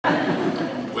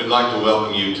like to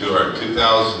welcome you to our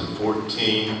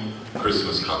 2014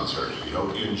 Christmas concert. We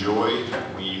hope you enjoy.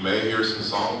 You may hear some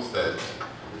songs that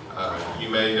you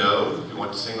may know. If you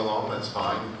want to sing along, that's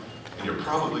fine. And you're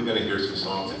probably going to hear some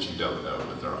songs that you don't know,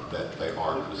 but that they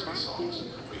are Christmas songs.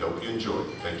 We hope you enjoy.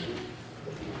 Thank you.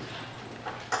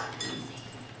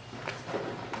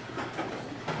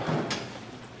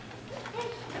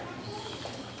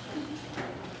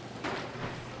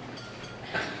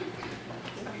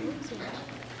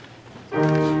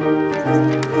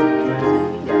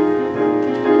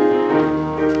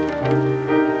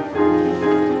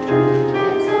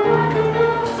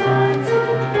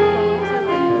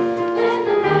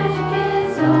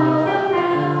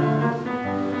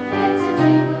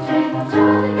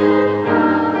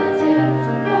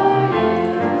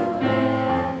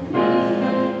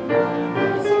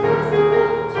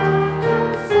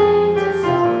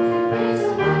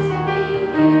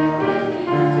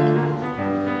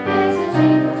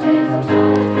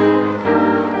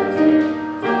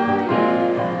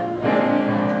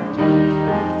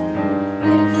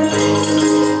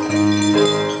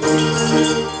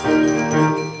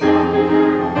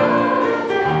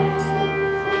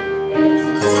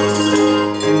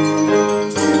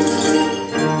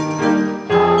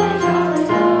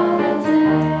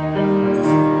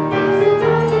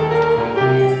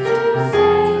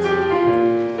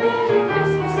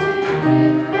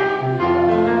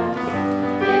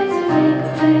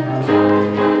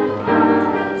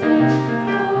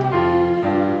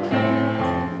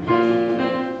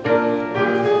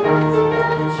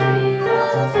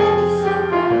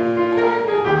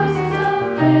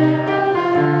 Yeah.